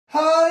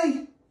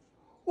Hi,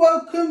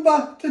 welcome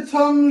back to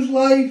Tom's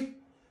Life.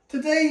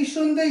 Today's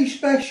Sunday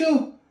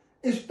special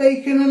is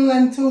bacon and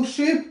lentil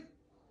soup.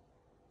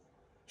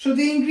 So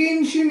the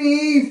ingredients you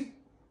need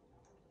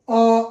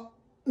are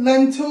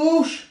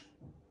lentils,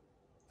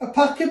 a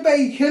pack of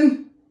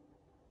bacon,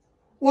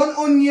 1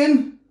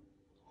 onion,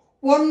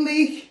 1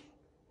 leek,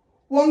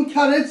 1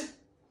 carrot,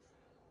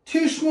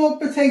 2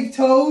 smoked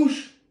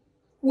potatoes,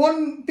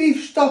 1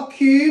 beef stock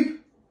cube,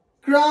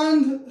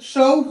 ground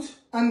salt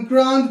and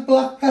ground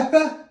black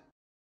pepper.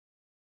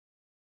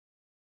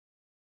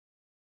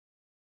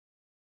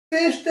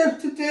 First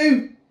step to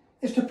do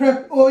is to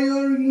prep all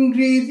your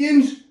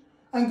ingredients.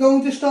 I'm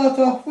going to start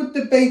off with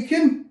the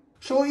bacon.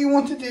 So what you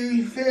want to do,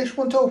 you first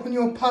want to open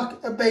your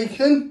pack of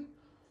bacon.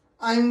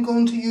 I'm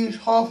going to use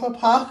half a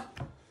pack,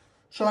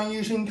 so I'm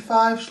using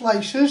 5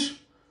 slices.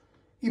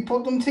 You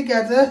put them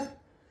together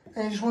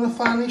and you just want to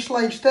finely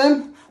slice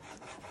them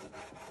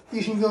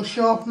using your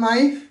sharp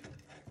knife.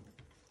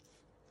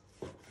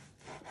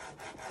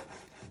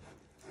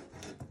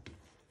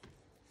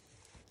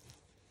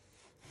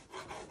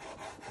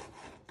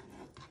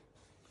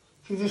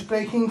 So you're just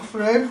breaking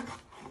through.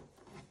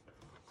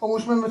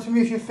 Always remember to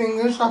move your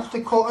fingers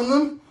after cutting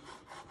them,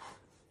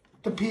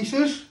 the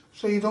pieces,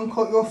 so you don't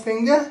cut your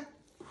finger.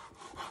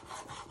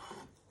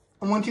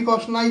 And once you've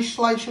got nice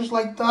slices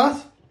like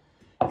that,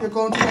 you're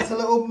going to get a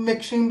little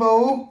mixing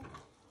bowl.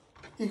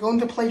 You're going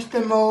to place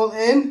them all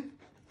in.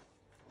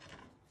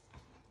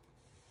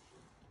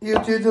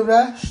 You'll do the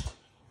rest,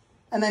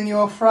 and then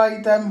you'll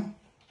fry them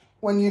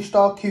when you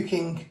start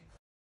cooking.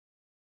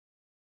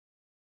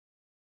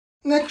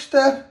 Next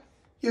step,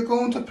 you're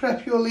going to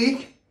prep your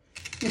leek.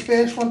 You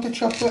first want to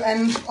chop your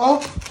ends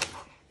off.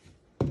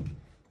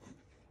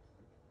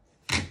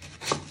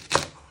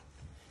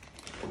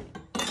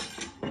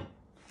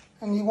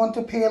 And you want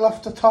to peel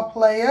off the top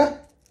layer.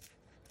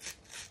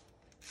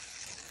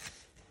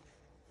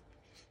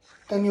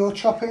 Then you'll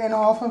chop it in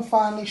half and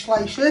finely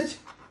slice it.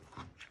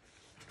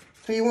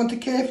 So you want to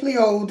carefully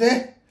hold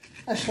it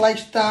and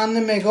slice down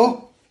the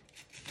middle.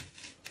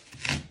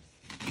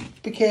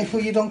 Be careful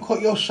you don't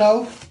cut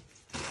yourself.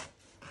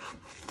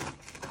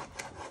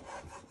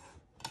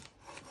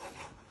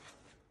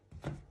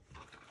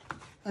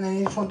 And then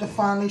you just want to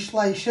finely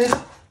slice it.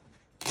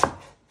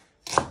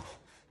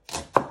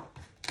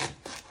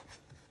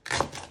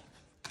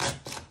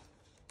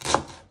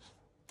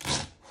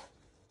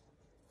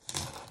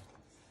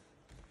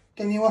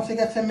 Then you want to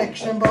get a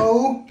mixing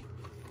bowl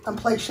and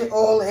place it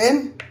all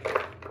in.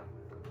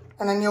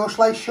 And then you'll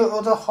slice your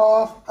other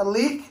half a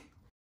leek.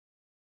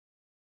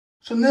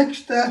 So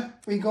next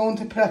step, we're going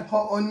to prep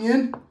our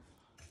onion.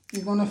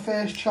 You're going to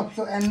first chop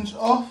your ends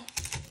off.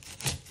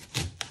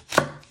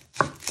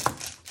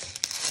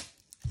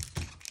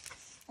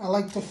 I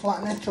like to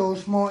flatten it so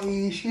it's more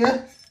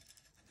easier.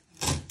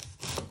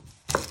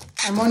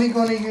 I'm only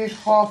going to use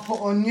half an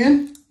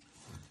onion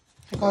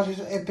because it's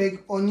a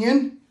big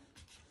onion.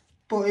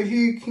 But if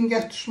you can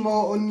get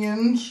small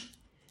onions,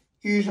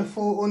 use a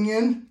full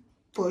onion.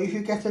 But if you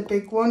get a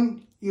big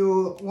one,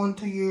 you'll want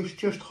to use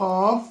just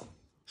half.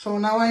 So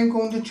now I'm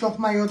going to chop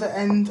my other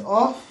end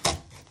off.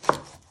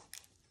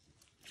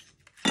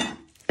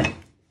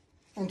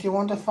 And you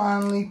want to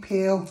finally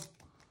peel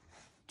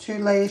 2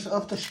 layers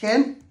of the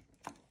skin.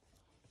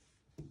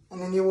 And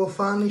then you will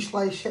finally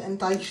slice it and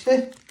dice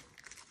it.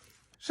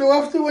 So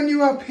after when you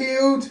have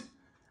peeled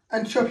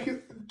and chop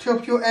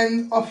your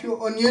end off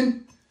your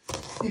onion,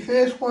 you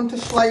first want to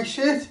slice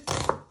it.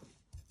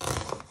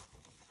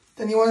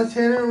 Then you want to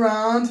turn it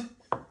around.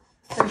 And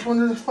just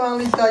want to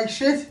finally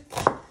dice it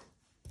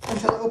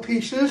into little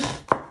pieces.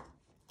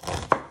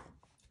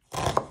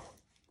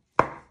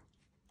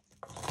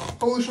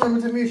 Always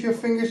remember to move your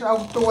fingers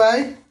out the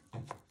way.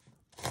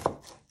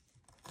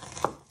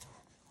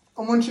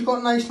 And once you've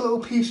got nice little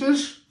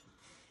pieces,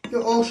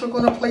 you're also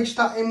going to place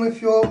that in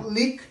with your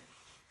leek.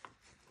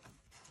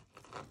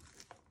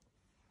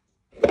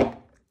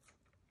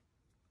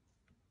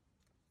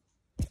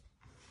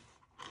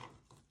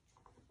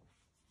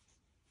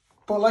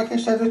 But like I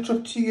said, it's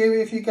up to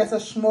you if you get a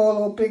small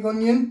or big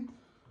onion,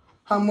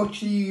 how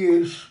much you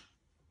use.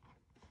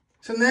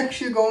 So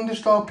next you're going to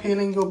start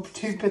peeling your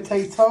 2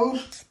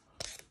 potatoes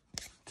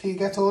till you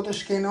get all the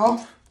skin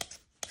off.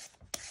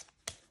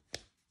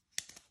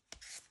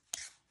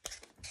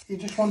 You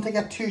just want to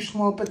get 2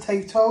 small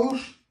potatoes.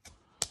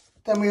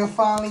 Then we'll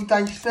finally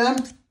dice them.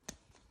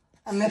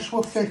 And this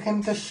will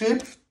thicken the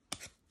soup.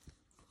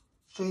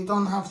 So you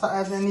don't have to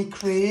add any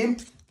cream.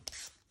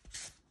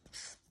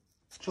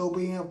 So it'll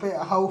be a bit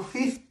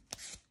healthy.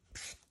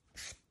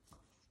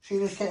 So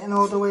you're just getting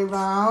all the way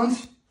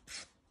around.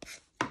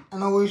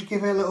 And always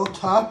give it a little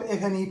tap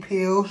if any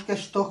peels get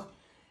stuck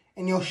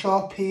in your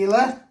sharp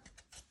peeler.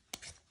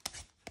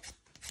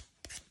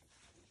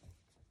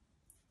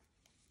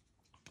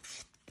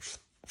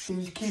 So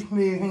you just keep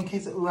moving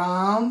it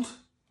around,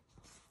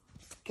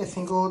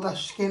 getting all that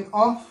skin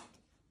off.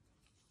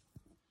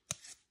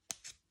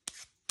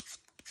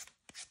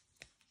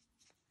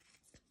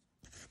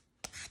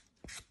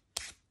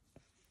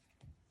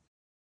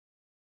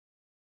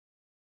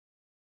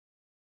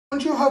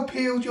 Once you have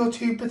peeled your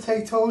 2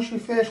 potatoes, you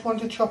first want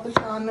to chop it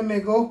down the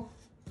middle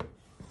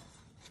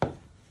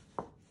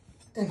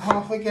in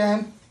half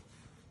again,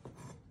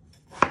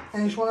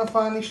 and you just want to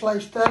finely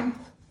slice them.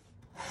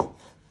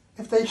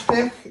 If they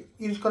stick,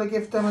 you just got to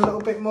give them a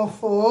little bit more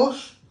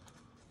force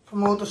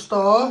from all the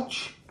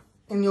starch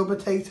in your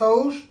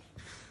potatoes.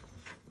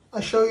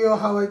 I'll show you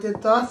how I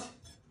did that.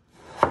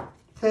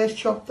 First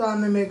chop down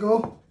the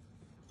middle,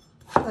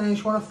 and you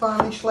just want to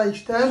finely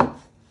slice them.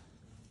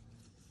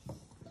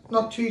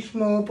 Not too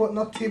small, but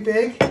not too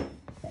big.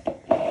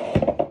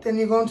 Then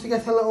you're going to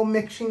get a little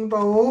mixing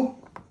bowl.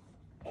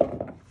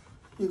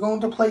 You're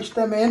going to place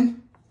them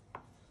in.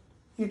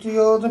 You do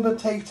your other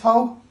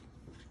potato,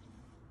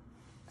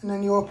 and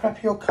then you'll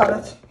prep your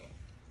carrot.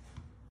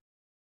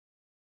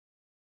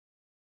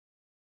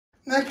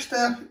 Next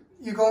step,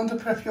 you're going to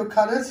prep your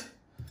carrot.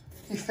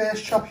 You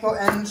first chop your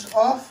ends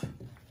off.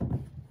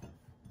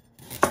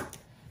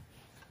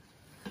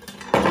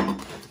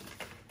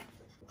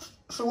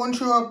 So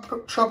once you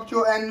have chopped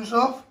your ends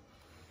off,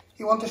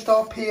 you want to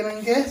start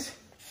peeling it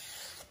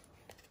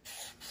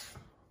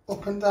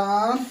up and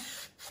down,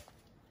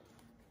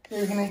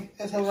 moving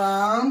it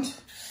around,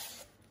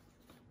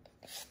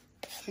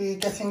 so you're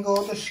getting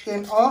all the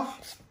skin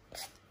off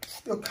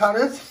your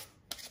carrot.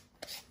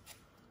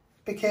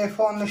 Be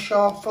careful on the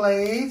sharp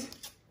blade,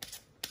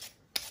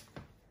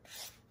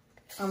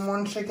 and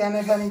once again,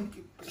 if any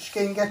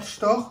skin gets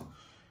stuck,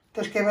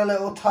 just give a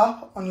little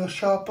tap on your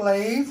sharp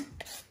blade.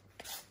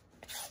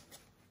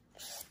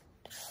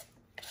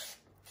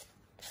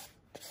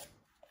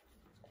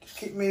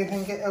 Keep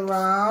moving it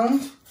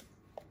around.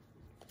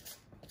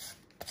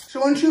 So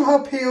once you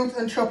have peeled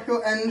and chopped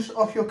your ends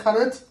off your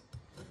carrot,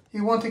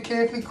 you want to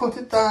carefully cut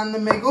it down the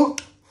middle.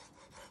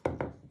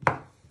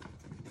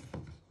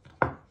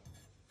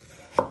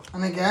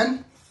 And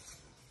again,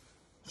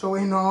 so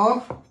in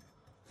half.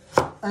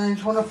 And then you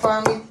just want to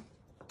finally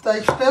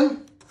dice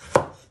them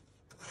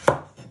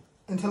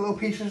into little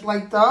pieces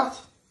like that.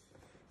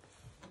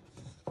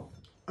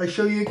 I'll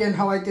show you again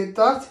how I did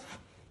that.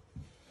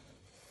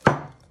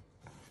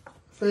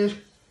 First,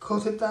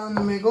 cut it down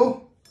the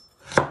middle,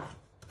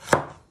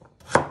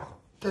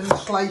 then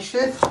slice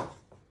it.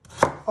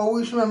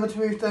 Always remember to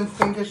move them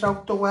fingers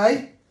out the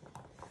way.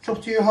 It's up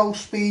to you how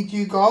speed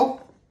you go.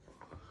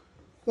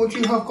 Once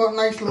you have got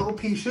nice little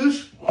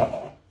pieces,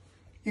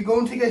 you're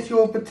going to get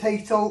your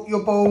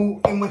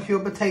bowl in with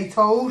your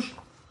potatoes,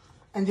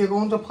 and you're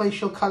going to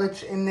place your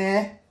carrots in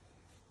there,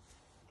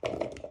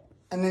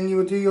 and then you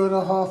will do your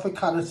other half a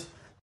carrot.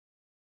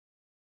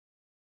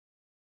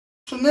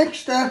 So next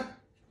step,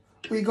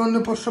 we're going to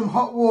put some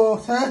hot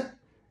water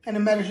in a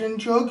medicine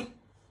jug,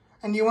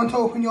 and you want to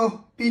open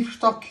your beef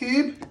stock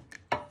cube,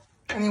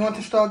 and you want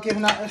to start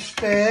giving that a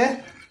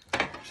stir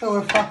so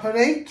it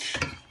evaporates.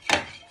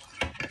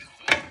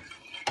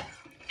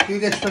 Do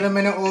this for a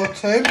minute or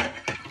two.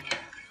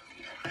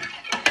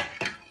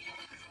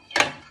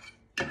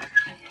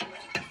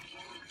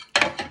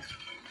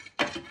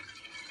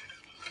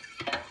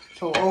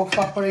 So it all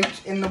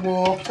evaporates in the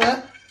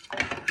water.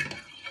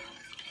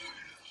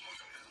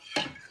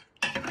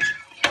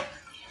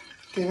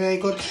 Give it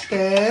a good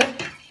stir.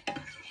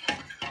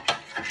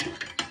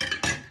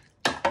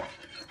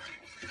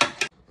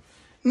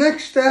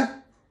 Next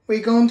step,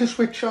 we're going to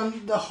switch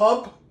on the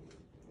hob.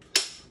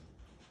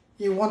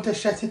 You want to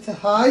set it to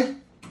high.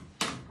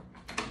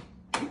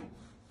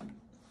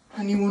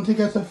 And you want to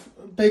get a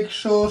big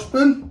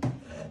saucepan.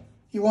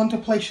 You want to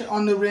place it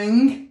on the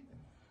ring.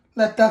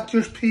 Let that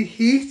just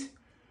preheat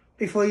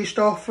before you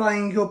start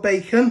frying your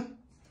bacon.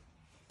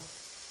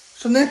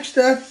 So next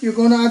step, you're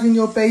going to add in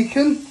your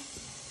bacon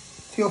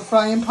to your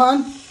frying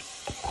pan.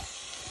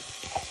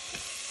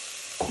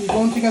 You're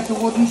going to get a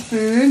wooden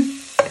spoon.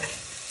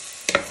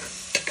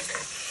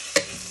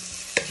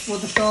 We'll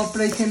just start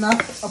breaking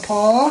that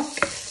apart.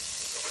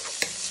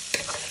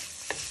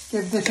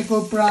 Give this a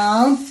good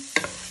brown.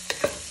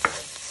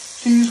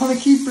 So you just want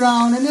to keep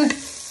browning it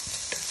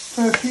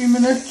for a few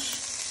minutes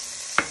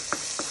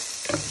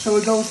so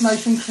it goes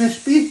nice and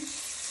crispy,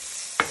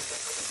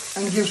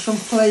 and give some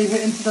flavour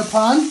into the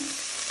pan,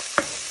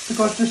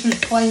 because this is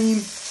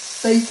plain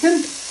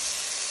bacon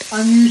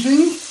I'm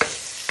using.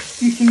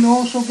 You can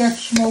also get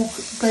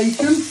smoked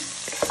bacon.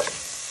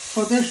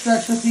 For this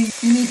recipe,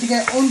 you need to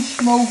get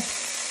unsmoked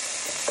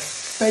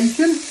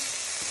bacon.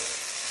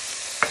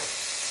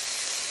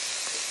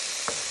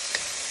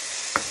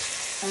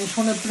 And you just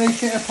want to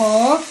break it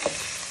apart.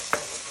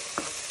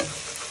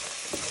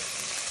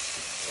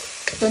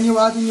 Then you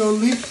add in your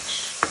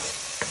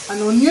leeks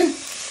and onion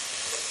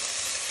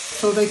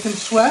so they can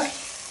sweat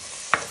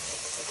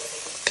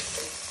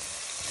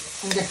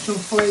and get some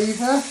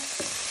flavour.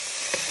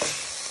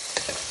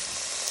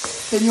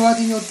 Then you add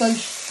in your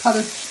diced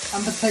carrots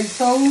and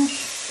potatoes,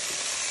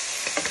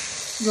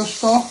 your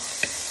stock,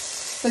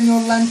 then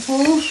your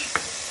lentils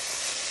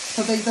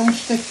so they don't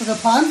stick to the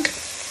pan.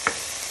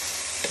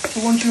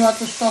 So once you add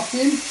the stock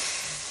in,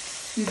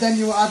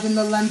 you add in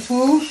the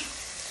lentils.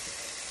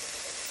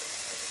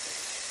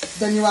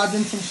 Then you add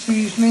in some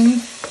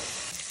seasoning.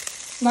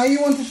 Now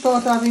you want to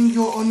start adding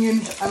your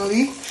onions and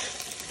leeks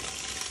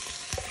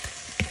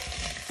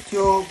to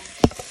your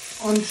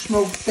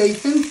unsmoked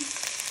bacon.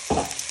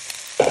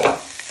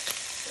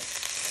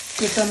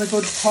 Give them a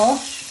good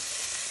toss.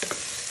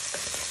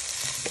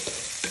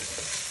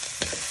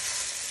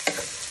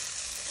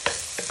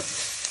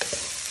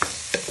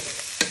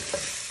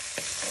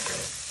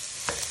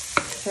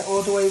 Get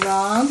all the way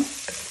round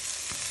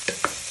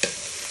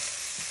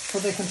so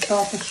they can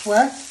start to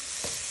sweat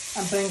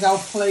and bring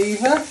out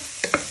flavour.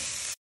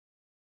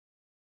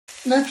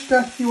 Next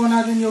up, you want to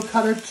add in your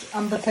carrots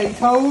and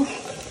potatoes.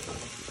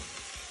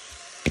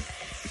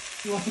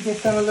 You want to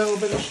give them a little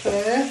bit of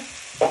stir.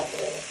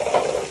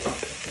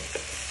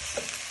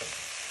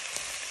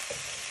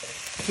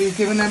 So you're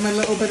giving them a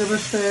little bit of a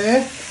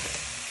stir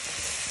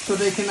so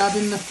they can add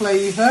in the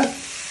flavour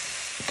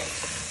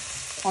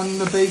on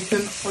the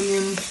bacon,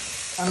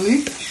 onions and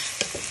leeks.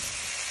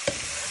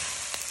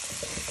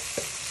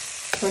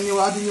 Then you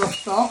add in your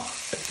stock,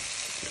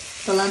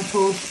 the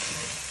lentils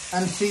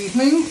and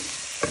seasoning.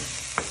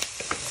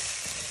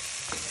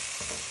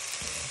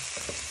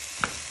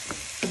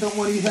 So don't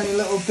worry if any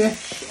little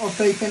bits of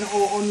bacon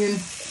or onion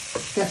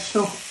get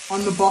stuck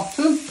on the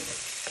bottom,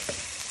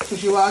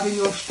 because you add in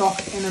your stock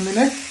in a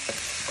minute.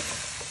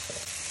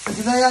 And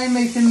today I'm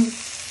making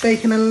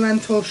bacon and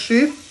lentil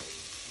soup.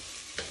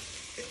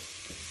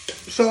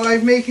 So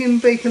I'm making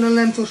bacon and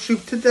lentil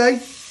soup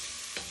today.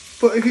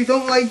 But if you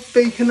don't like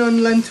bacon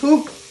and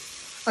lentil,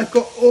 I've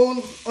got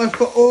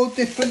all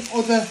different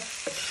other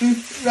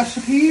soup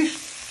recipes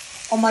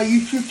on my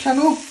YouTube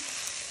channel,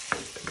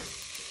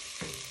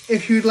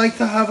 if you'd like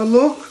to have a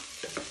look.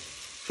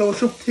 So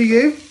it's up to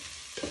you.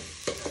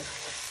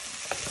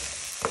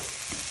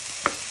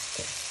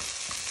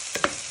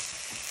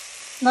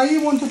 Now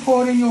you want to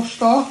pour in your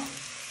stock.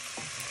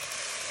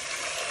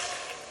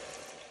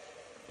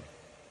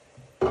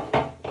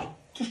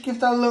 Just give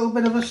that a little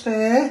bit of a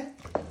stir.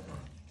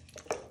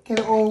 Get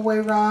it all the way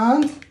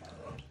round.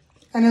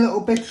 Any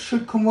little bits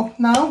should come up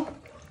now.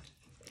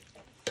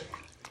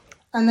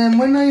 And then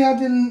when I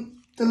add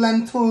in the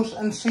lentils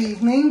and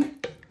seasoning,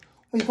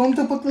 we're going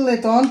to put the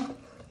lid on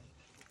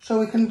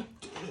so it can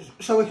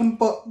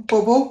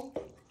bubble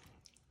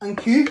and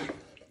cook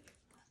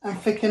and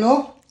thicken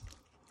up.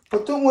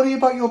 But don't worry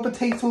about your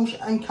potatoes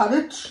and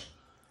carrots,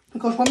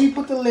 because when we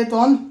put the lid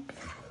on,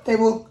 they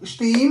will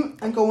steam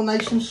and go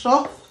nice and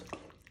soft.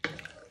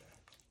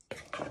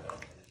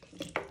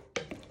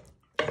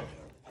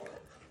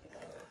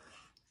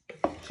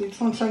 So you just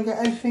want to try and get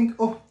everything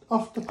up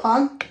off the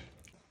pan.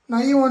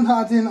 Now you want to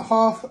add in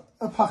half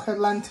a pack of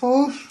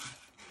lentils.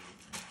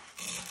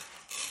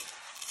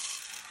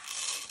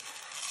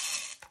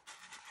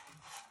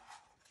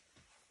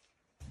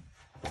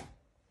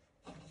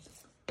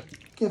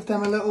 Give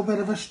them a little bit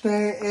of a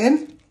stir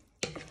in.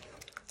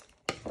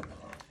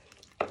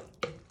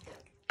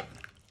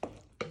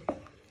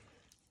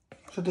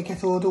 So they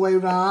get all the way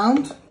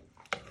round.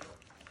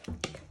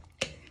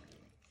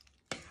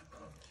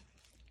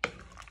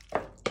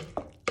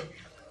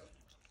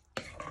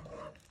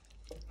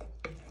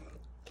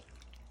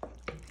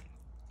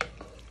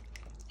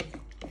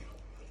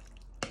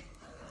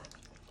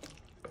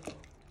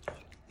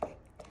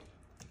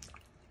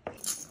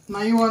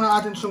 Now you want to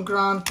add in some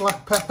ground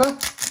black pepper.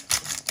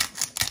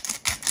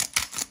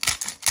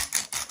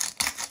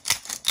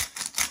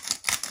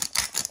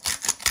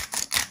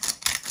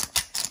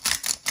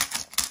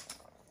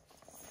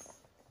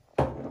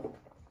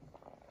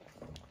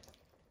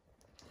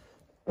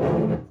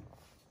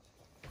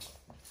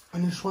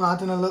 And you just want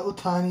to add in a little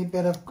tiny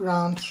bit of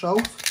ground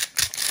salt.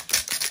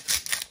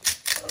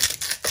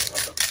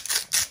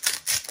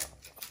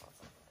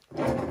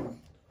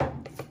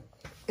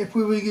 If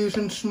we were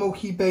using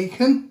smoky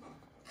bacon,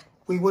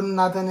 we wouldn't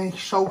add any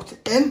salt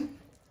in,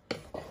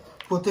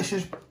 but this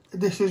is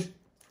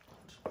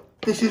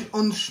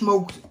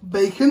unsmoked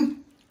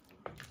bacon,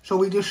 so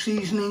we're just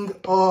seasoning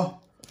our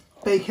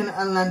bacon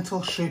and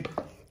lentil soup.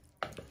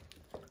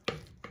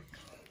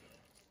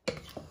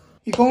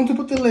 You're going to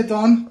put the lid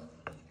on,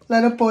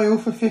 let it boil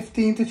for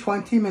 15 to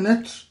 20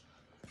 minutes,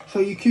 so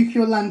you cook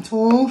your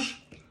lentils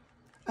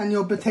and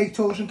your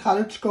potatoes and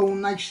carrots go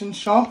nice and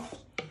soft.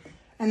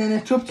 And then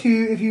it's up to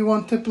you if you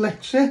want to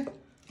blitz it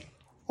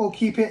or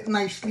keep it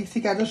nicely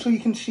together so you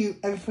can see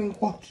everything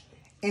what's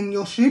in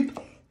your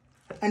soup.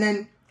 And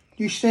then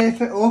you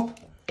serve it up,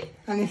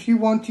 and if you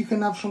want you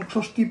can have some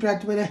crusty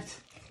bread with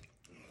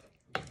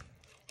it.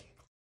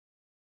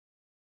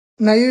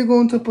 Now you're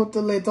going to put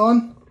the lid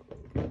on,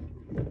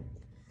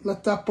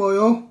 let that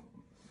boil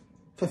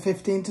for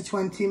 15 to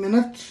 20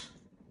 minutes,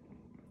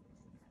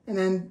 and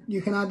then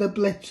you can either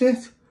blitz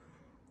it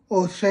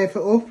or serve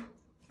it up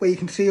where you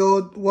can see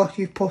all what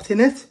you've put in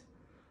it,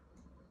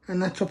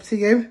 and that's up to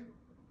you.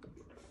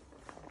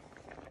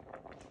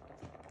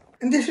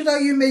 And this is how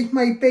you make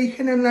my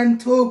bacon and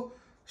lentil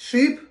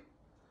soup.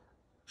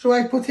 So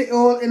I put it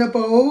all in a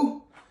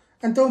bowl,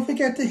 and don't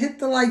forget to hit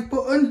the like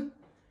button,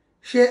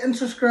 share and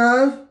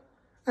subscribe,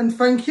 and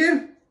thank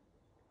you.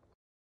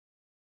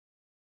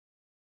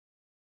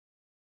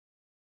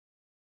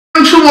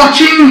 Thanks for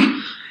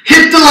watching.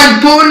 Hit the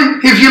like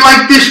button if you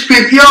like this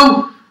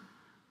video.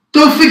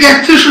 Don't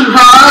forget to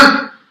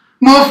subscribe.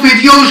 More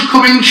videos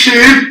coming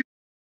soon.